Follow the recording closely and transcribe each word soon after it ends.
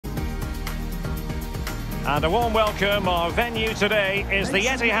And a warm welcome. Our venue today is the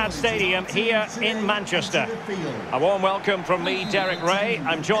Etihad Stadium here in Manchester. A warm welcome from me, Derek Ray.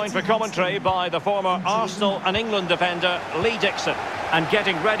 I'm joined for commentary by the former Arsenal and England defender, Lee Dixon. And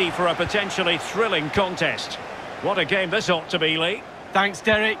getting ready for a potentially thrilling contest. What a game this ought to be, Lee. Thanks,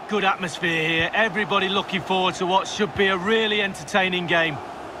 Derek. Good atmosphere here. Everybody looking forward to what should be a really entertaining game.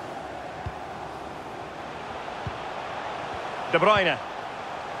 De Bruyne.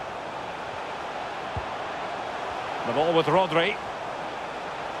 The ball with Rodri.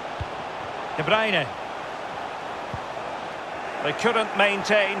 De Bruyne. They couldn't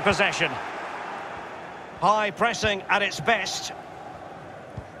maintain possession. High pressing at its best.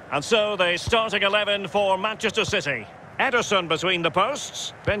 And so the starting 11 for Manchester City. Ederson between the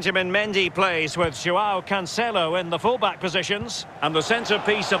posts. Benjamin Mendy plays with Joao Cancelo in the fullback positions. And the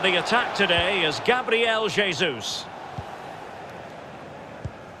centrepiece of the attack today is Gabriel Jesus.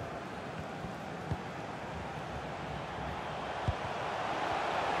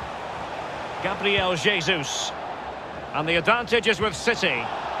 Gabriel Jesus. And the advantage is with City.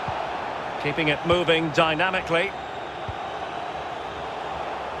 Keeping it moving dynamically.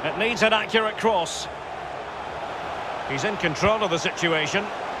 It needs an accurate cross. He's in control of the situation.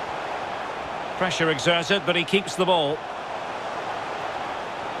 Pressure exerted, but he keeps the ball.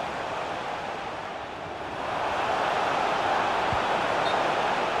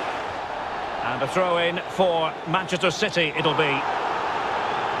 And a throw-in for Manchester City it'll be.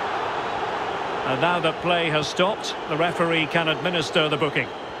 And now that play has stopped, the referee can administer the booking.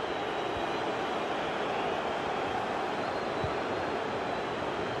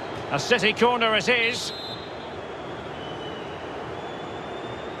 A City corner it is.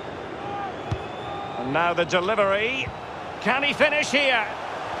 And now the delivery. Can he finish here?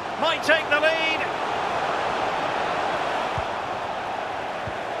 Might take the lead.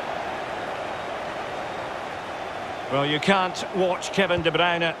 Well, you can't watch Kevin De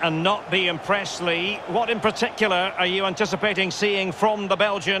Bruyne and not be impressed, Lee. What in particular are you anticipating seeing from the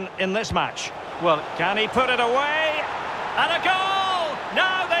Belgian in this match? Well, can he put it away? And a goal!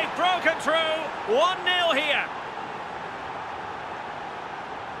 Now they've broken through. 1-0 here.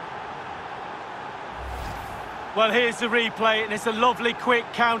 Well, here's the replay, and it's a lovely quick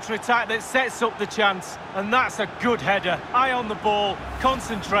counter-attack that sets up the chance. And that's a good header. Eye on the ball,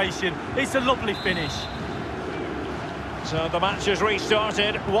 concentration. It's a lovely finish. So the match has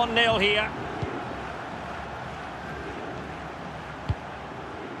restarted. 1-0 here.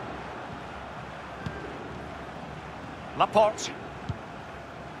 Laporte.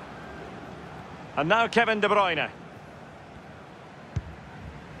 And now Kevin De Bruyne.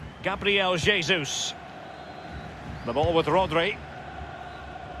 Gabriel Jesus. The ball with Rodri.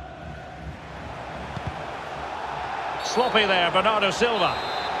 Sloppy there, Bernardo Silva.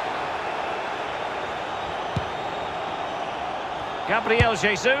 Gabriel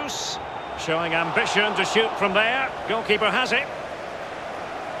Jesus showing ambition to shoot from there. Goalkeeper has it.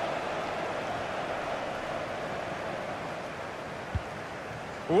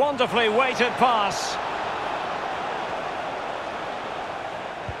 Wonderfully weighted pass.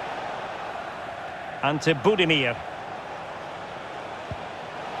 And to Budimir.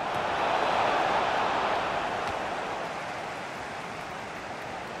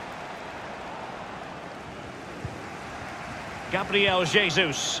 Gabriel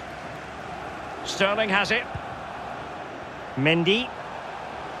Jesus. Sterling has it. Mendy.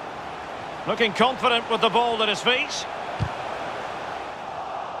 Looking confident with the ball at his feet.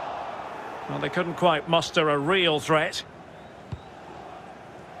 Well, they couldn't quite muster a real threat.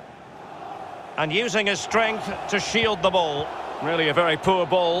 And using his strength to shield the ball. Really a very poor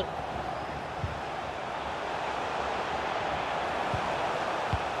ball.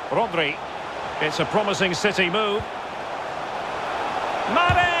 Rodri. It's a promising City move.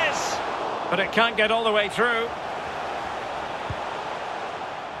 Mahrez! But it can't get all the way through.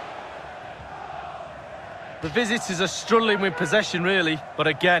 The visitors are struggling with possession, really. But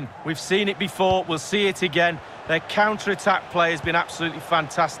again, we've seen it before, we'll see it again. Their counter-attack play has been absolutely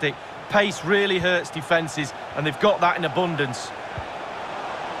fantastic. Pace really hurts defences, and they've got that in abundance.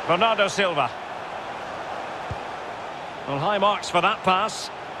 Bernardo Silva. Well, high marks for that pass.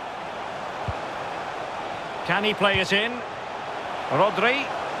 Can he play it in? Rodri.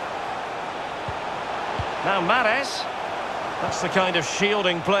 Now Mahrez. That's the kind of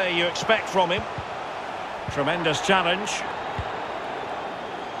shielding play you expect from him. Tremendous challenge.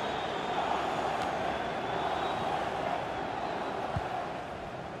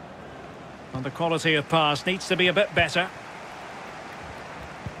 And the quality of pass needs to be a bit better.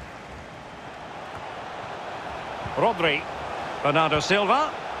 Rodri. Bernardo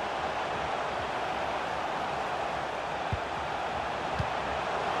Silva.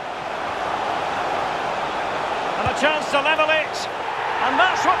 chance to level it. And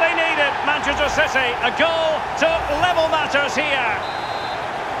that's what they needed, Manchester City. A goal to level matters here.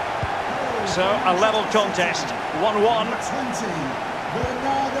 So, a level contest. 1-1. 20.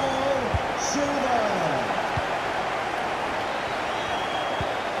 Bernardo Silva.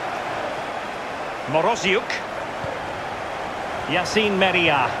 Moroziuk. Yassine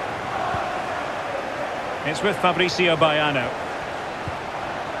Meria. It's with Fabrizio Baiano.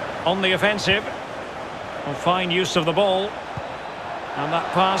 On the offensive. Well, fine use of the ball. And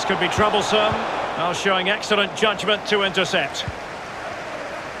that pass could be troublesome. Now showing excellent judgment to intercept.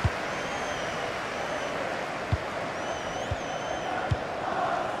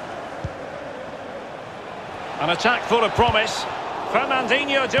 An attack full of promise.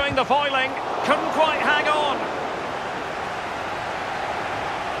 Fernandinho doing the foiling. Couldn't quite hang on.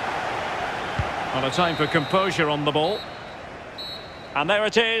 Well, a time for composure on the ball. And there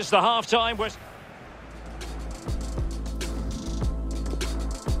it is, the half-time whistle.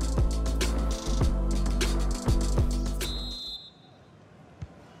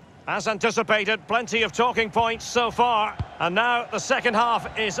 As anticipated, plenty of talking points so far. And now the second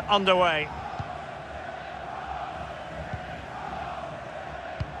half is underway.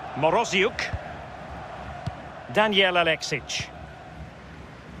 Moroziuk. Daniel Aleksic.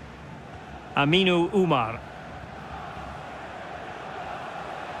 Aminu Umar.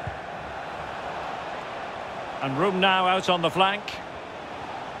 And room now out on the flank.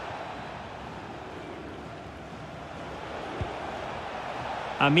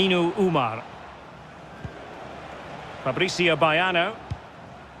 Aminu Umar. Fabrizio Baiano.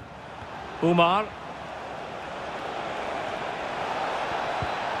 Umar.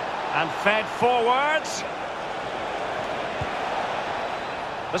 And fed forwards.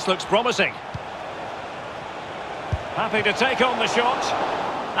 This looks promising. Happy to take on the shot.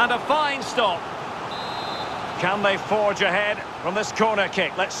 And a fine stop. Can they forge ahead from this corner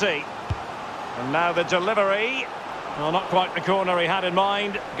kick? Let's see. And now the delivery. Well, not quite the corner he had in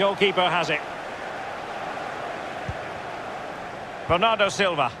mind. Goalkeeper has it. Bernardo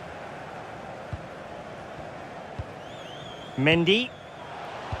Silva. Mendy.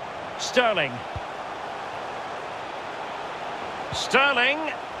 Sterling. Sterling.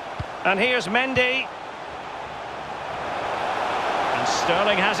 And here's Mendy. And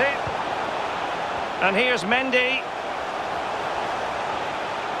Sterling has it. And here's Mendy.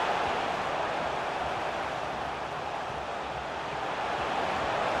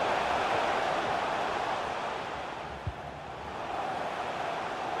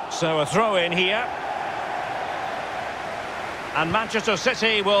 So a throw in here. And Manchester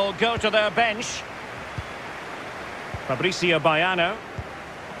City will go to their bench. Fabrizio Baiano.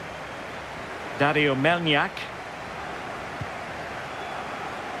 Dario Melniak.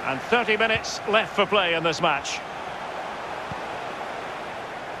 And 30 minutes left for play in this match.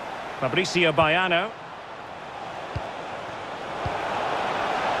 Fabrizio Baiano.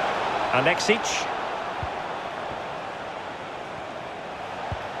 Aleksic.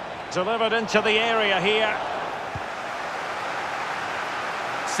 Delivered into the area here.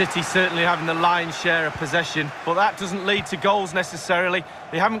 City certainly having the lion's share of possession, but that doesn't lead to goals necessarily.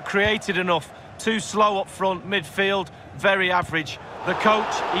 They haven't created enough. Too slow up front, midfield, very average. The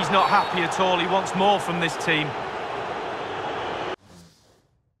coach, he's not happy at all. He wants more from this team.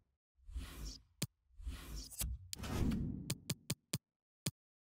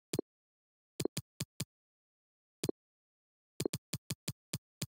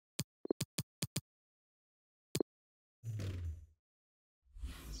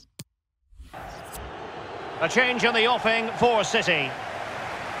 A change in the offing for City.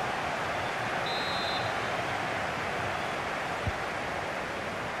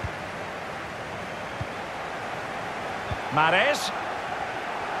 Mahrez.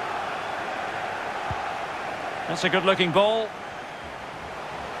 That's a good-looking ball.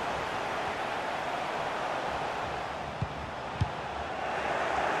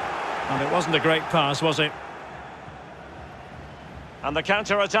 And it wasn't a great pass, was it? And the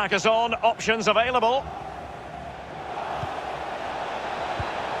counter-attack is on. Options available.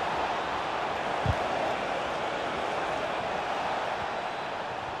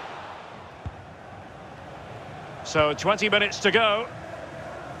 So 20 minutes to go.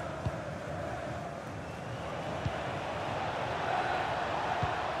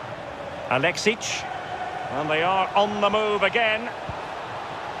 Aleksic. And they are on the move again.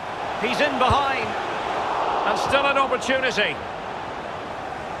 He's in behind. And still an opportunity.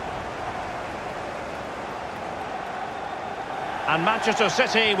 And Manchester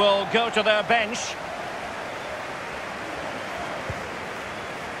City will go to their bench.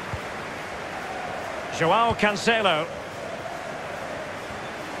 Joao Cancelo.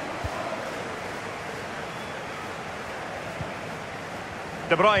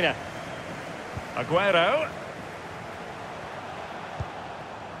 De Bruyne. Agüero.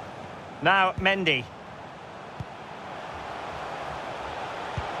 Now Mendy.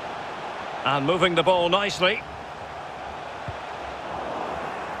 And moving the ball nicely.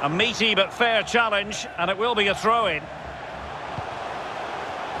 A meaty but fair challenge, and it will be a throw-in.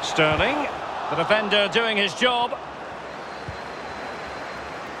 Sterling, the defender doing his job.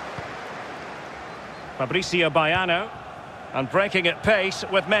 Fabrizio Baiano, and breaking at pace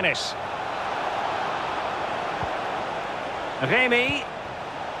with menace. Remy.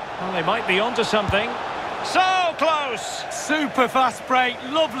 Well, they might be onto something. So close! Super fast break,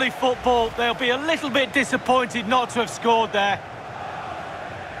 lovely football. They'll be a little bit disappointed not to have scored there.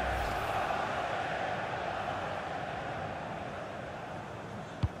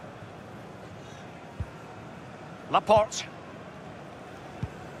 Laporte.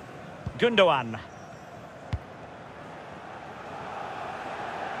 Gundogan.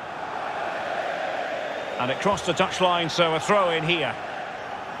 And it crossed the touchline, so a throw in here.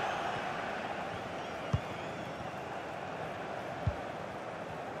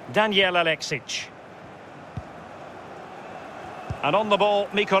 Daniel Aleksic. And on the ball,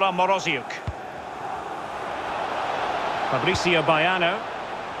 Michalak Moroziuk. Fabrizio Baiano.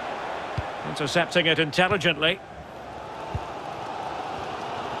 Intercepting it intelligently.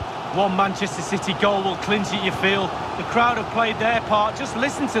 One Manchester City goal will clinch it, you feel. The crowd have played their part, just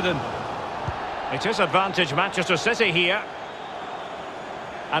listen to them. It is advantage Manchester City here.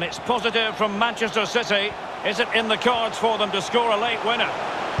 And it's positive from Manchester City. Is it in the cards for them to score a late winner?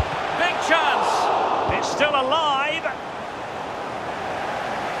 Big chance! It's still alive!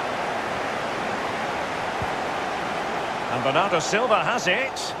 And Bernardo Silva has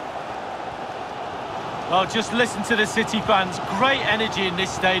it. Well, just listen to the City fans. Great energy in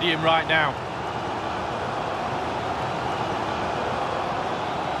this stadium right now.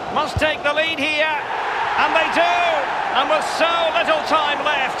 Must take the lead here. And they do! And with so little time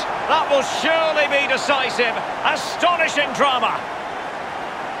left, that will surely be decisive. Astonishing drama.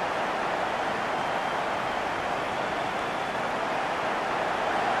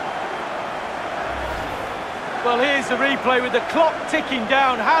 Well, here's the replay with the clock ticking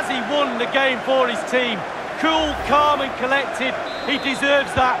down. Has he won the game for his team? Cool, calm and collected. He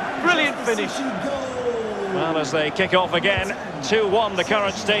deserves that. Brilliant finish. Well, as they kick off again, 2-1 the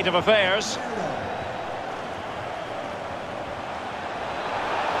current state of affairs.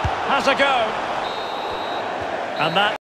 Has a go. And that